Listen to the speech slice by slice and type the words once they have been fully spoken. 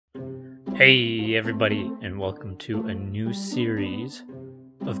Hey everybody, and welcome to a new series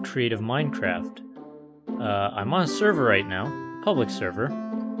of Creative Minecraft. I'm on a server right now, public server,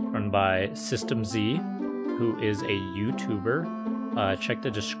 run by SystemZ, who is a YouTuber. Check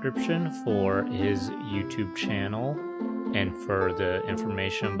the description for his YouTube channel and for the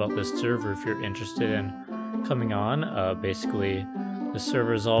information about this server if you're interested in coming on. Basically, the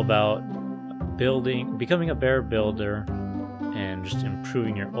server is all about becoming a better builder, and just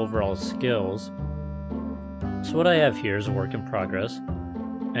improving your overall skills. So what I have here is a work in progress,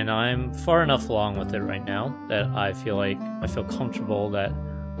 and I'm far enough along with it right now that I feel comfortable that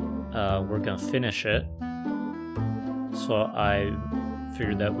we're gonna finish it. So I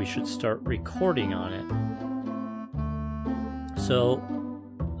figured that we should start recording on it. So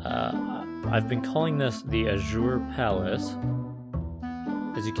I've been calling this the Azure Palace.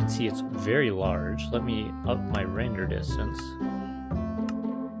 As you can see, it's very large. Let me up my render distance.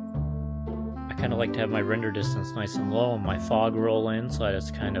 I kind of like to have my render distance nice and low and my fog roll in so that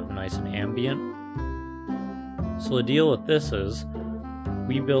it's kind of nice and ambient. So the deal with this is,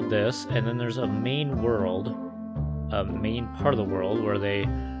 we build this, and then there's a main world, a main part of the world where they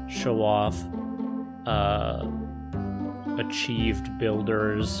show off achieved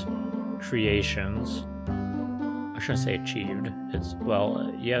builders' creations. I shouldn't say achieved. It's,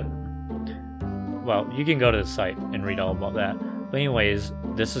 well, yeah. Well, you can go to the site and read all about that. But anyways,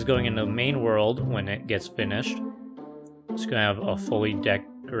 this is going into the main world when it gets finished. It's going to have a fully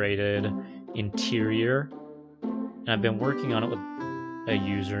decorated interior. And I've been working on it with a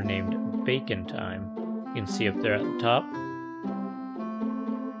user named Bacon Time. You can see up there at the top.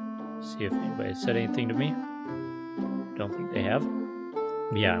 See if anybody said anything to me. Don't think they have.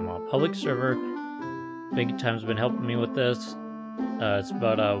 Yeah, I'm on a public server. Bacon Time's been helping me with this. It's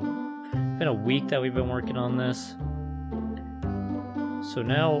about been a week that we've been working on this. So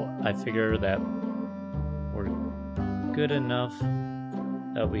now I figure that we're good enough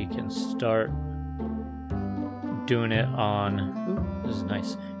that we can start doing it on... Ooh, this is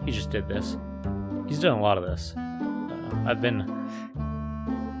nice. He just did this. He's done a lot of this. I've been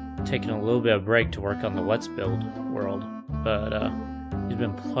taking a little bit of break to work on the Let's Build world, but he's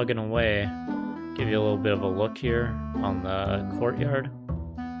been plugging away. Give you a little bit of a look here on the courtyard.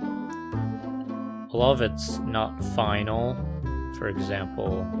 A lot of it's not final. For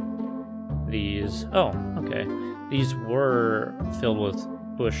example, these... Oh, okay. These were filled with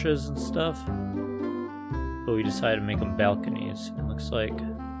bushes and stuff, but we decided to make them balconies. It looks like...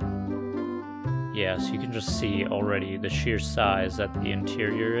 Yeah, so you can just see already the sheer size that the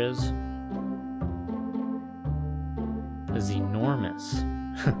interior is. It's enormous.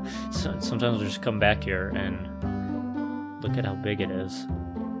 So sometimes we just come back here and look at how big it is.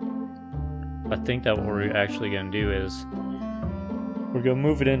 I think that what we're actually going to do is we're going to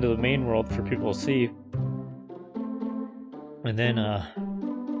move it into the main world for people to see, and then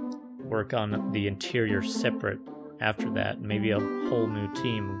work on the interior separate after that. Maybe a whole new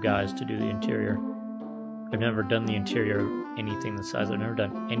team of guys to do the interior. I've never done the interior anything this size. I've never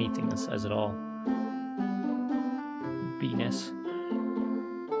done anything this size at all. Venus.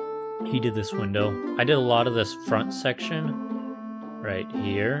 He did this window. I did a lot of this front section right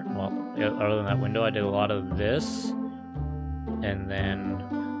here. Well, other than that window, I did a lot of this, and then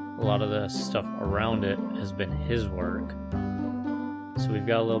a lot of the stuff around it has been his work. So we've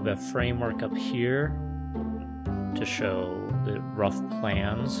got a little bit of framework up here to show the rough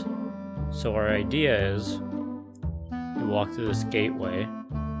plans. So our idea is you walk through this gateway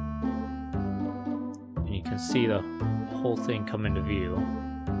and you can see the whole thing come into view.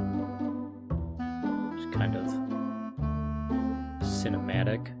 Kind of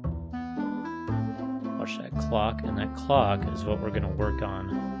cinematic. Watch that clock, and that clock is what we're going to work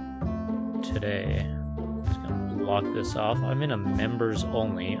on today. Just going to block this off. I'm in a members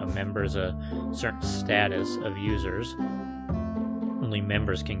only. A member is a certain status of users. Only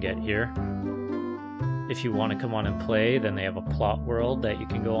members can get here. If you want to come on and play, then they have a plot world that you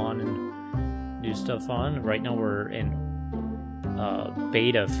can go on and do stuff on. Right now we're in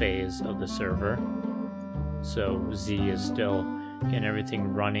beta phase of the server. So Z is still getting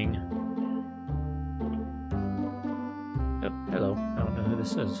everything running. Oh, hello. I don't know who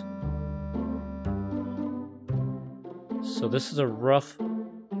this is. So this is a rough,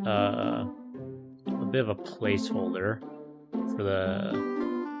 a bit of a placeholder for the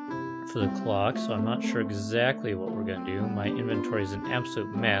clock. So I'm not sure exactly what we're gonna do. My inventory is an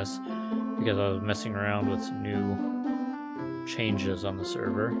absolute mess because I was messing around with some new changes on the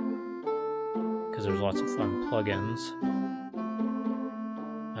server. Because there's lots of fun plugins.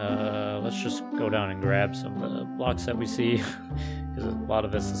 Let's just go down and grab some of the blocks that we see. because a lot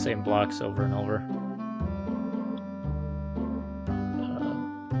of it's the same blocks over and over.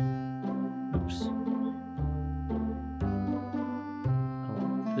 Oops. I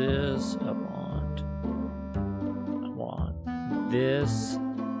want this. I want this.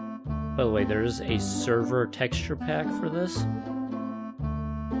 By the way, there is a server texture pack for this.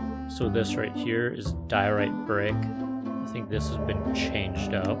 So this right here is diorite brick. I think this has been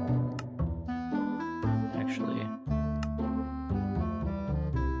changed up. Actually,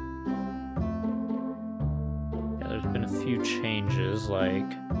 yeah, there's been a few changes,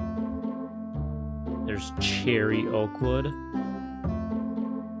 like there's cherry oak wood,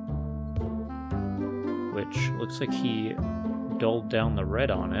 which looks like he dulled down the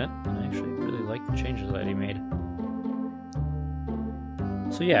red on it, and I actually really like the changes that he made.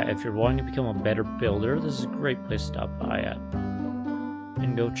 So yeah, if you're wanting to become a better builder, this is a great place to stop by at.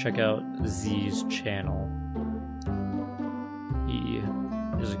 And go check out Z's channel.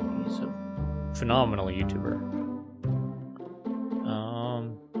 He's a phenomenal YouTuber.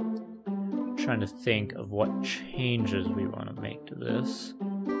 Trying to think of what changes we want to make to this.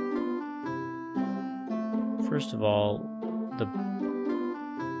 First of all, the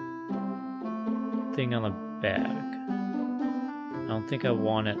thing on the back. I don't think I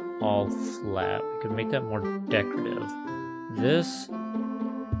want it all flat. We could make that more decorative. This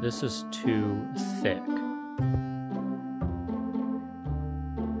is too thick.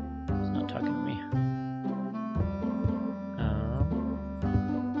 It's not talking to me.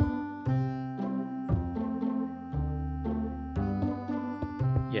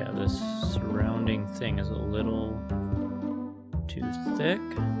 Yeah, this surrounding thing is a little too thick.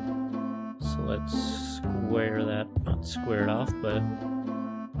 So let's square that, not square it off, but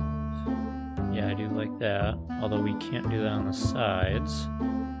yeah, I do like that. Although we can't do that on the sides.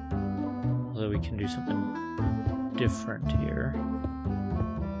 Although we can do something different here.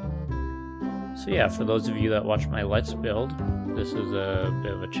 So yeah, for those of you that watch my Let's Build, this is a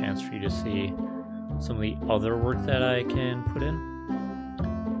bit of a chance for you to see some of the other work that I can put in.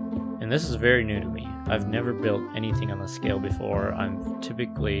 And this is very new to me. I've never built anything on the scale before.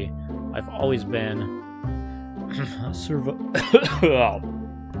 I've always been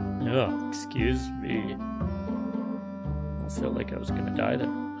oh, excuse me. I felt like I was gonna die there.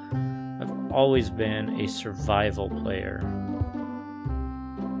 I've always been a survival player.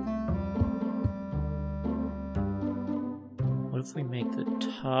 What if we make the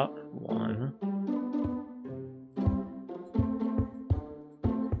top one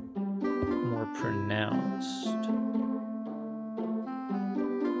more pronounced?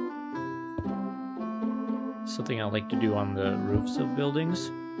 Something I like to do on the roofs of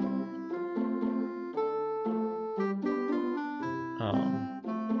buildings.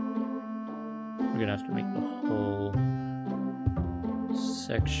 We're gonna have to make the whole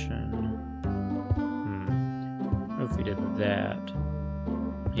section. What if we did that?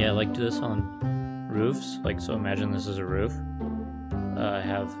 Yeah, I like do this on roofs. Like, so imagine this is a roof.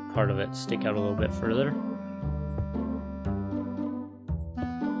 Have part of it stick out a little bit further.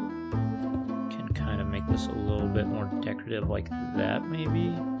 Can kind of make this a little bit more decorative like that,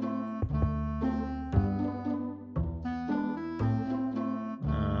 maybe.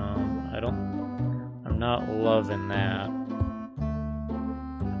 I'm not loving that.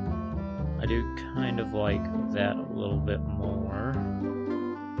 I do kind of like that a little bit more.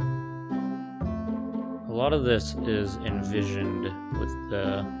 A lot of this is envisioned with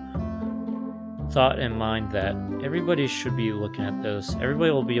the thought in mind that everybody should be looking at this.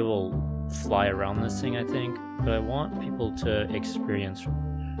 Everybody will be able to fly around this thing, I think, but I want people to experience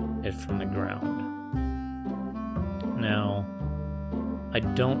it from the ground. Now, I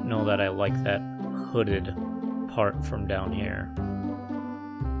don't know that I like that hooded part from down here.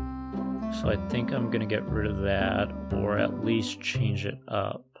 So I think I'm gonna get rid of that, or at least change it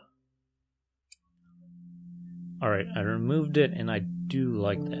up. Alright, I removed it and I do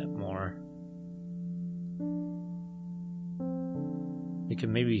like that more. We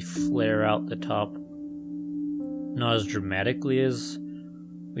can maybe flare out the top, not as dramatically as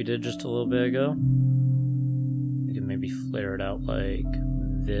we did just a little bit ago. We can maybe flare it out like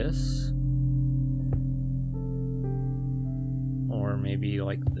this. Or maybe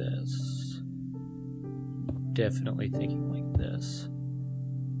like this. Definitely thinking like this.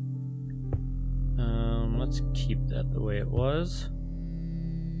 Let's keep that the way it was.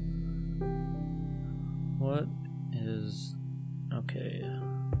 What is... okay.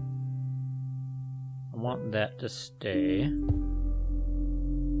 I want that to stay.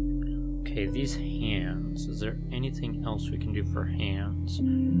 Okay, these hands. Is there anything else we can do for hands?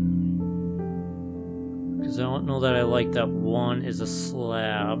 Because I don't know that I like that one is a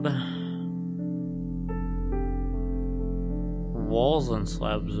slab. Walls on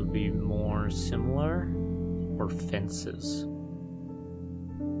slabs would be more similar. Or fences.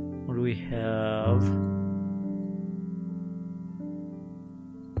 What do we have?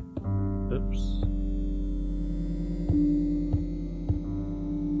 Oops.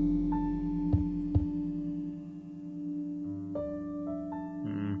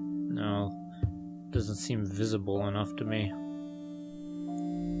 No. Doesn't seem visible enough to me.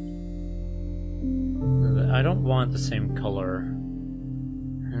 I don't want the same color.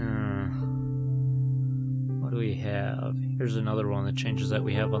 What do we have? Here's another one of the changes that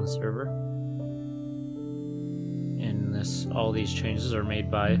we have on the server. And this, all these changes are made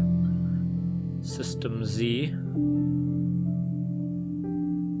by System Z.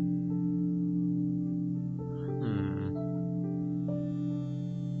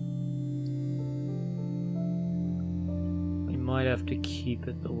 We might have to keep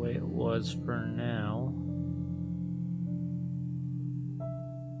it the way it was for now.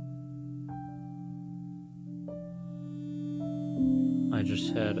 I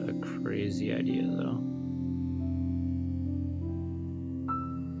just had a crazy idea though.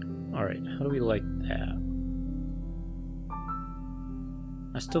 Alright, how do we like that?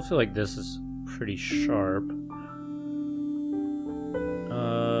 I still feel like this is pretty sharp.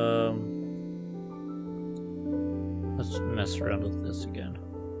 Let's mess around with this again.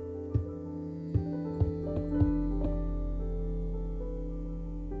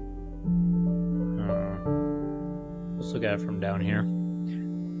 Let's look at it from down here.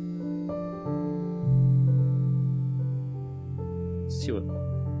 See what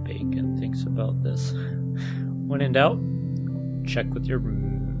Bacon thinks about this. When in doubt, check with your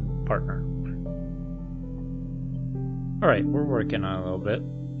partner. Alright, we're working on it a little bit.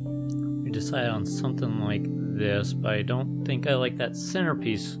 We decided on something like this, but I don't think I like that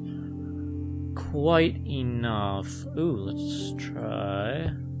centerpiece quite enough. Ooh, let's try.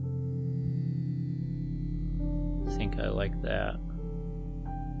 I think I like that.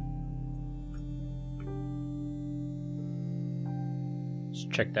 Let's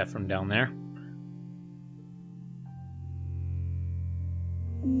check that from down there.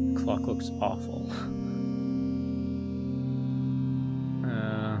 Clock looks awful.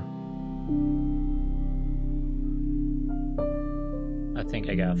 I think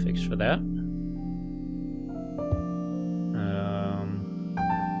I got a fix for that.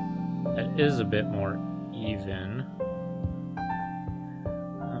 That is a bit more even.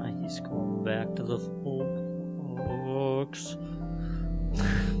 He's going back to the full books.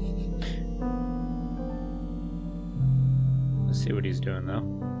 Let's see what he's doing though.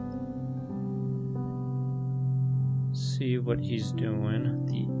 See what he's doing.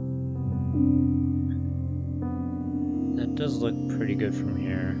 That does look pretty good from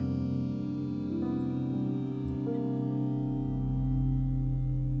here.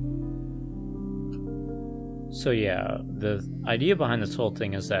 So yeah, the idea behind this whole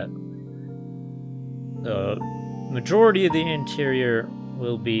thing is that the majority of the interior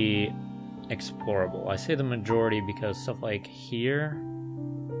will be explorable. I say the majority because stuff like here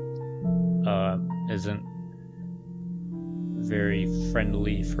isn't very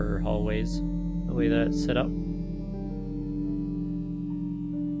friendly for hallways, the way that it's set up.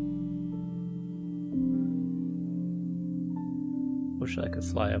 Wish I could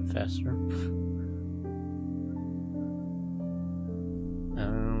fly up faster.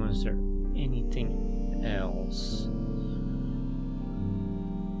 Is there anything else?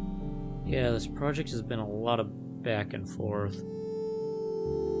 Yeah, this project has been a lot of back and forth.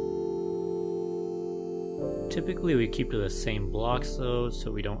 Typically we keep to the same blocks though, so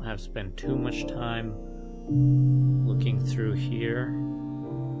we don't have to spend too much time looking through here.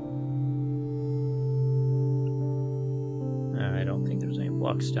 I don't think there's any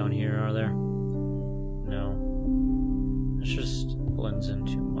blocks down here, are there? No. It just blends in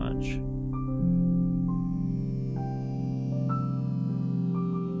too much.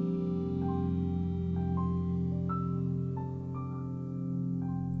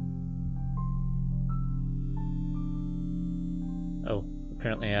 Oh,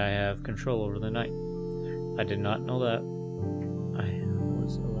 apparently I have control over the night. I did not know that I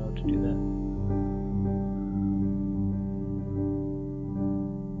was allowed to do that.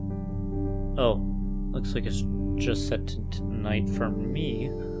 Oh, looks like it's just set to night for me.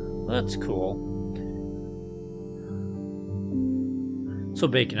 That's cool. So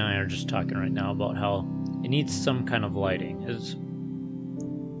Bacon and I are just talking right now about how it needs some kind of lighting.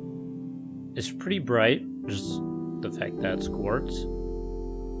 It's pretty bright, just the fact that it's quartz.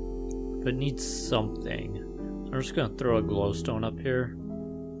 but it needs something. So I'm just gonna throw a glowstone up here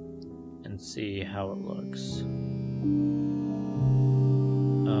and see how it looks.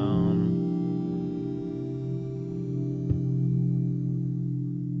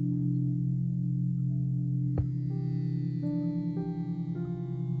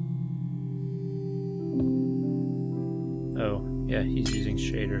 Oh, yeah, he's using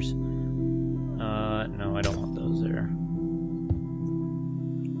shaders. No, I don't want those there.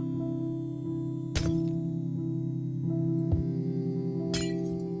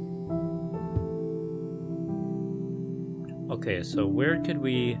 Okay, so where could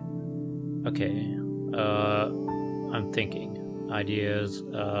we... Okay, I'm thinking. Ideas,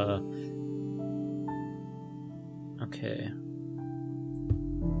 okay.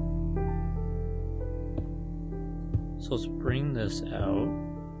 So let's bring this out.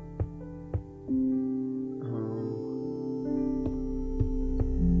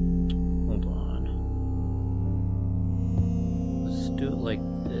 Hold on. Let's do it like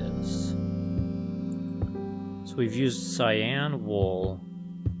this. So we've used cyan wool.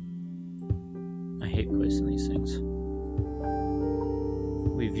 I hate placing these things.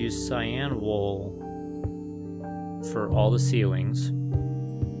 We've used cyan wool for all the ceilings.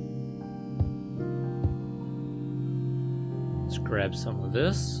 Let's grab some of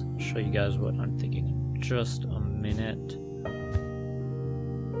this. I'll show you guys what I'm thinking in just a minute.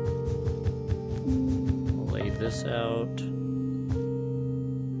 Lay this out.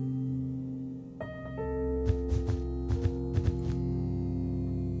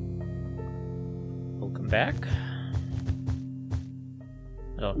 Welcome back.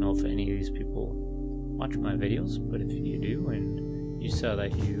 I don't know if any of these people watch my videos, but if you do and you saw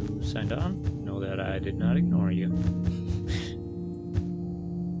that you signed on, know that I did not ignore you.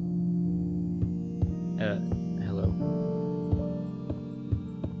 Hello.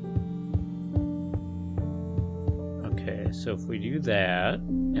 Okay, so if we do that,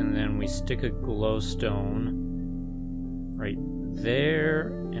 and then we stick a glowstone right there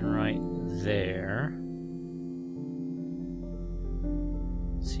and right there.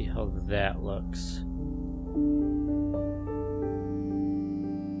 See how that looks.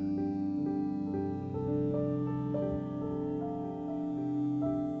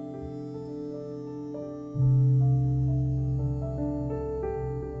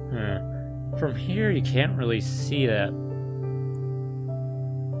 From here, you can't really see that.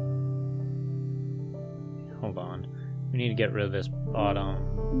 Hold on. We need to get rid of this bottom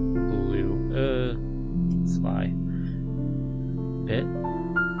blue. Fly. Bit.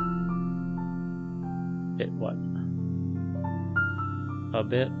 Bit what? A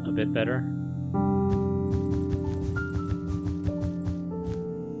bit better.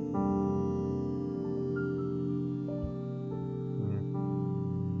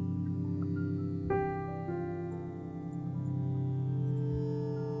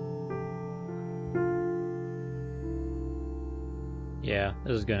 Yeah,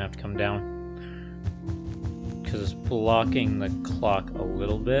 this is gonna have to come down because it's blocking the clock a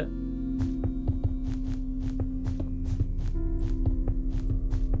little bit.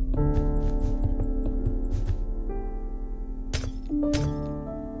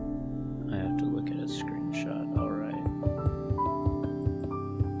 I have to look at a screenshot. All right.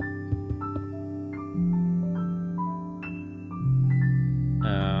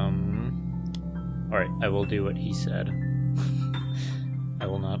 All right. I will do what he said. I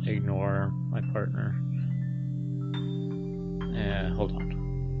will not ignore my partner. Hold on.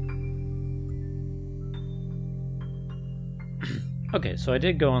 Okay, so I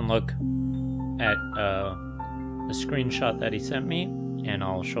did go and look at the screenshot that he sent me, and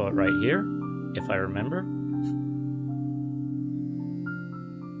I'll show it right here, if I remember.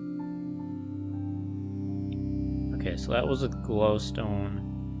 Okay, so that was a glowstone,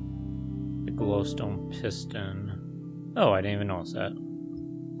 the glowstone piston. Oh, I didn't even notice that.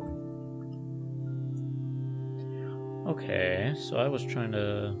 Okay, so I was trying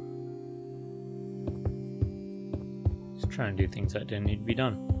to do things that didn't need to be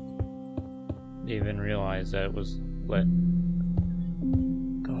done. Didn't even realize that it was lit.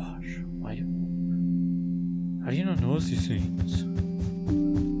 Gosh, why? How do you not notice these things?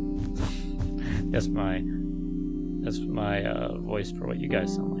 That's my voice for what you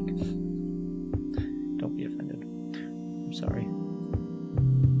guys sound like. Don't be offended. I'm sorry.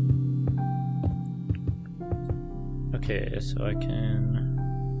 Okay, so I can...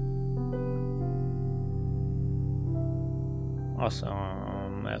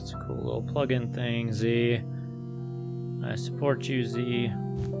 Awesome, that's a cool little plugin thing, Z. I support you, Z,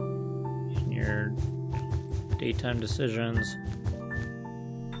 in your daytime decisions.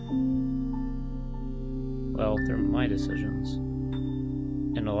 Well, they're my decisions.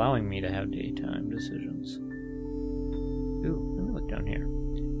 And allowing me to have daytime decisions. Ooh, let me look down here.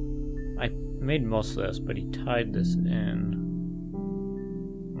 I made most of this, but he tied this in.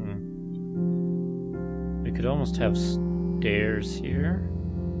 We could almost have stairs here.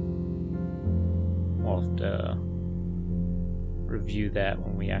 We'll have to review that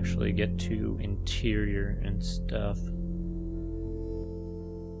when we actually get to interior and stuff.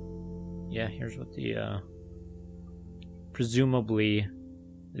 Yeah, here's what the, presumably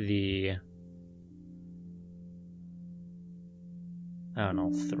the, I don't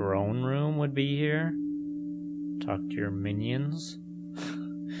know, throne room would be here. Talk to your minions,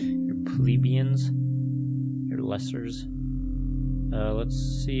 your plebeians, your lessers. Let's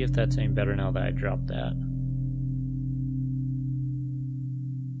see if that's any better now that I dropped that.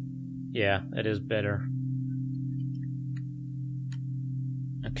 Yeah, that is better.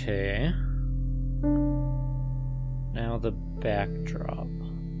 Okay. Now the backdrop.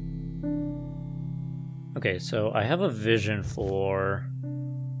 Okay, so I have a vision for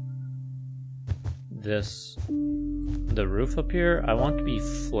this, the roof up here. I want it to be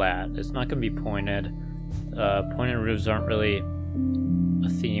flat. It's not going to be pointed. Pointed roofs aren't really a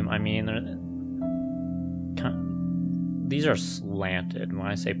theme. I mean, these are slanted. When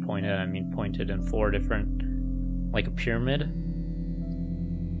I say pointed, I mean pointed in 4 different, like a pyramid.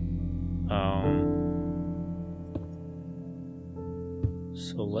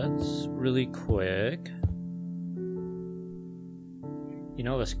 So let's really quick. You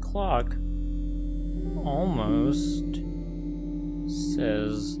know, this clock almost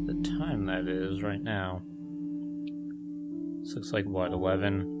says the time that is right now. This looks like what,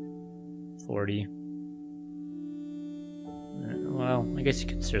 11:40? Well, I guess you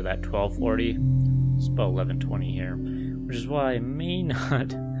consider that 12:40. It's about 11:20 here, which is why I may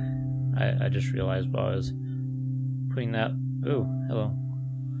not. I just realized while I was putting that. Oh, hello.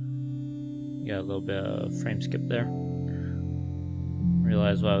 Got a little bit of frame skip there.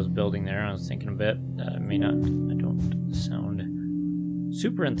 Realized while I was building there, I was thinking a bit. I may not. I don't sound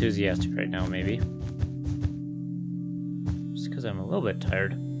super enthusiastic right now, maybe. Just because I'm a little bit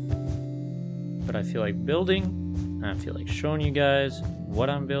tired. But I feel like building, and I feel like showing you guys what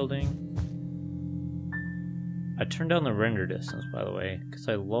I'm building. I turned down the render distance, by the way, because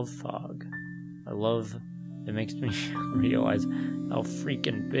I love fog. It makes me realize how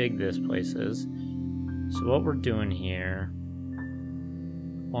freaking big this place is. So what we're doing here,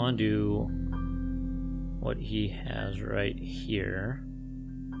 I want to do what he has right here.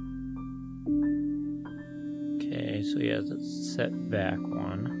 Okay, so he has a set back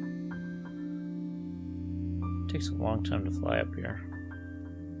one. It takes a long time to fly up here.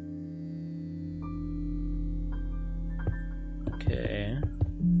 Okay.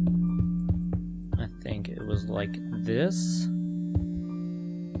 I think it was like this.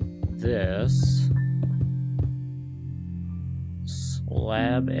 This.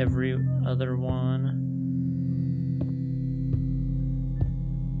 Slab every other one.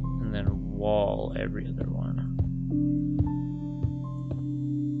 And then wall every other one.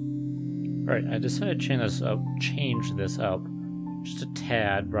 Alright, I decided to change this up just a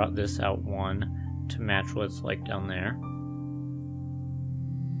tad, brought this out 1 to match what it's like down there.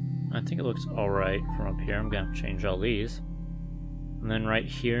 I think it looks alright from up here. I'm going to change all these. And then right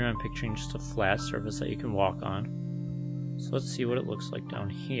here, I'm picturing just a flat surface that you can walk on. So let's see what it looks like down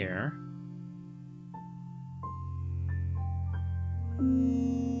here.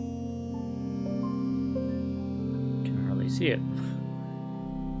 Can hardly see it.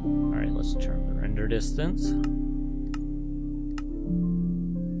 Alright, let's turn the render distance.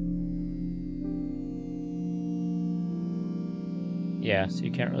 Yeah, so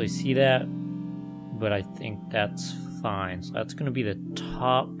you can't really see that, but I think that's fine. So that's going to be the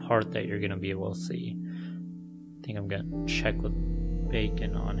top part that you're going to be able to see. I think I'm going to check with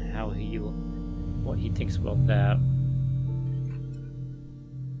Bacon on what he thinks about that.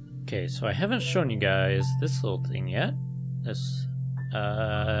 Okay, so I haven't shown you guys this little thing yet. This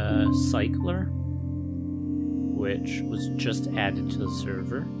cycler, which was just added to the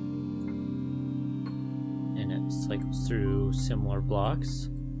server. And it cycles through similar blocks.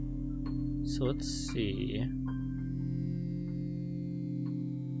 So let's see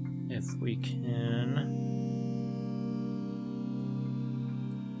if we can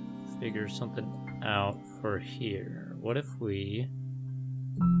figure something out for here. What if we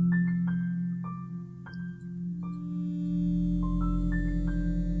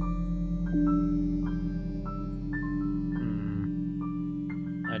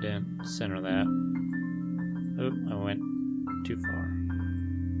I didn't center that. Oh, I went too far.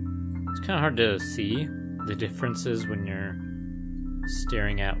 It's kind of hard to see the difference is when you're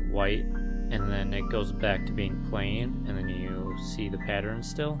staring at white and then it goes back to being plain and then you see the pattern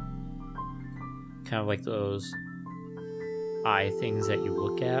still. Kind of like those eye things that you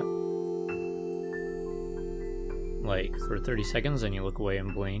look at. Like for 30 seconds, then you look away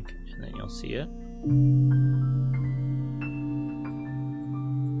and blink, and then you'll see it.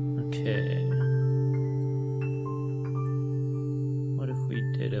 Okay. What if we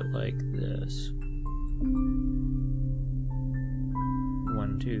did it like this?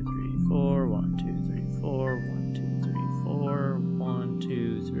 1, 2, 3, 4, 1, 2, 3, 4, 1, 2, 3, 4, 1,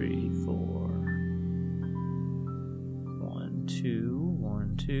 2, 3, 4. 1, 2,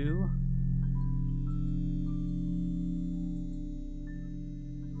 1, 2.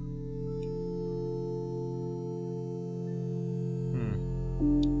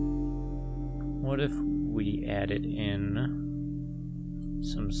 What if we added in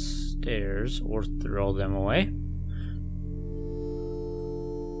some stairs or throw them away?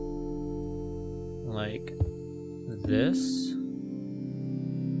 Like this.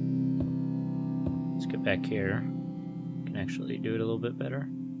 Let's get back here. Can actually do it a little bit better.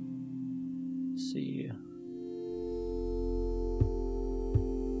 Let's see.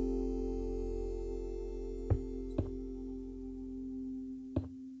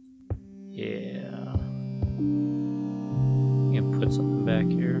 Yeah. I'm gonna put something back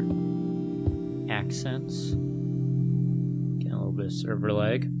here. Accents. Getting a little bit of server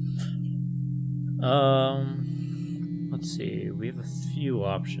lag. Let's see. We have a few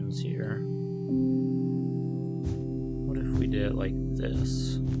options here. What if we did it like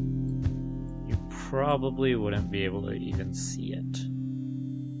this? You probably wouldn't be able to even see it.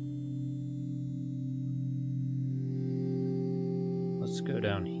 Let's go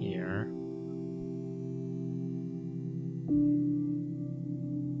down here.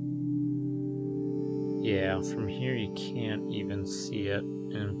 Yeah, from here you can't even see it.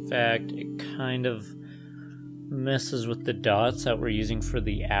 In fact, it kind of messes with the dots that we're using for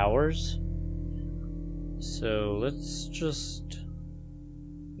the hours. So let's just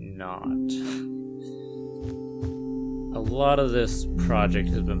not. A lot of this project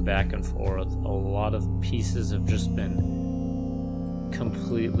has been back and forth. A lot of pieces have just been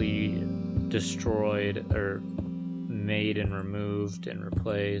completely destroyed or made and removed and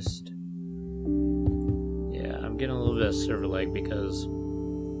replaced. Yeah, I'm getting a little bit of server lag because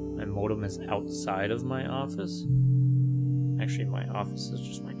my modem is outside of my office. Actually, my office is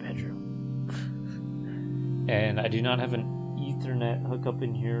just my bedroom. And I do not have an Ethernet hookup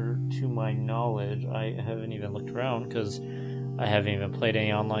in here to my knowledge. I haven't even looked around because I haven't even played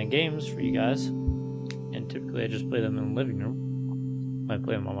any online games for you guys. And typically I just play them in the living room. I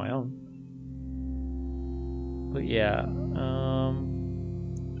play them on my own. But yeah,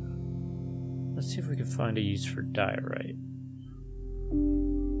 let's see if we can find a use for diorite.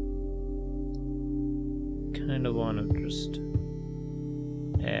 Kind of want to just...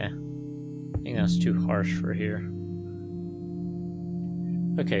 I think that's too harsh for here.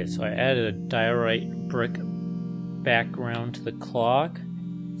 Okay, so I added a diorite brick background to the clock.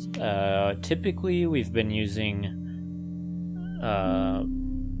 Typically, we've been using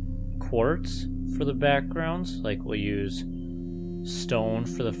quartz for the backgrounds. Like, we'll use stone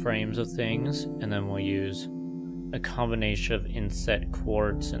for the frames of things, and then we'll use a combination of inset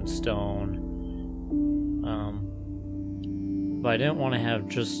quartz and stone. But I didn't want to have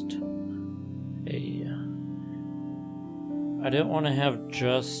just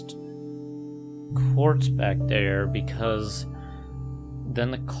quartz back there because then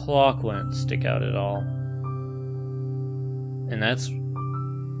the clock wouldn't stick out at all. And that's,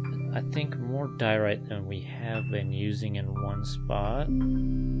 I think, more diorite than we have been using in one spot.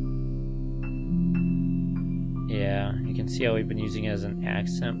 Yeah, you can see how we've been using it as an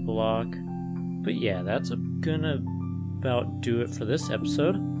accent block. But yeah, that's gonna about do it for this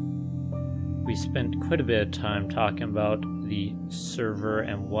episode. We spent quite a bit of time talking about the server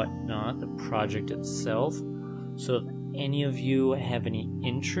and whatnot, the project itself. So if any of you have any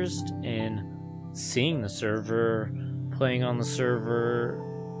interest in seeing the server, playing on the server,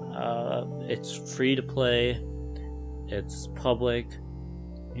 it's free to play, it's public,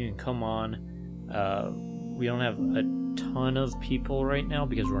 you can come on. We don't have a ton of people right now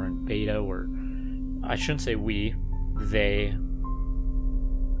because we're in beta. I shouldn't say we, they,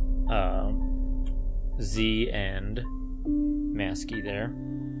 Z and Masky there.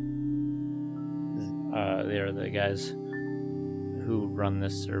 They're the guys who run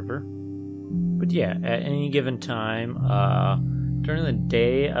this server. But yeah, at any given time, during the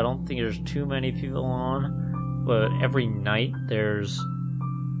day, I don't think there's too many people on, but every night there's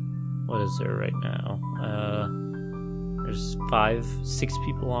what is there right now? There's 6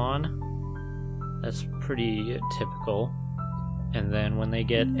 people on. That's pretty typical. And then when they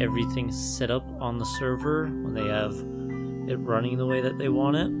get everything set up on the server, when they have it running the way that they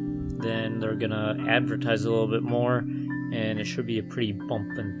want it, then they're gonna advertise a little bit more, and it should be a pretty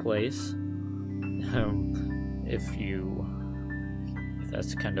bumpin' place. If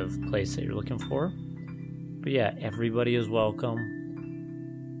that's the kind of place that you're looking for. But yeah, everybody is welcome.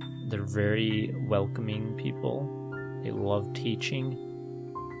 They're very welcoming people. They love teaching.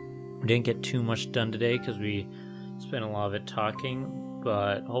 We didn't get too much done today because we spent a lot of it talking,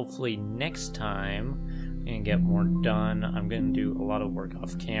 but hopefully next time I'm gonna get more done. I'm gonna do a lot of work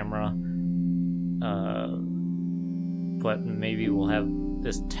off camera, but maybe we'll have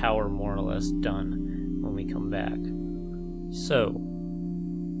this tower more or less done when we come back. So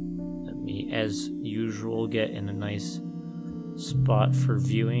let me, as usual, get in a nice spot for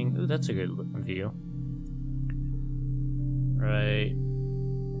viewing. Ooh, that's a good looking view. Right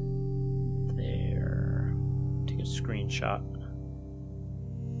there. Take a screenshot.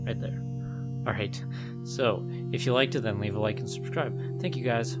 Right there. Alright, so if you liked it, then leave a like and subscribe. Thank you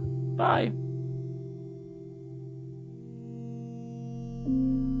guys. Bye!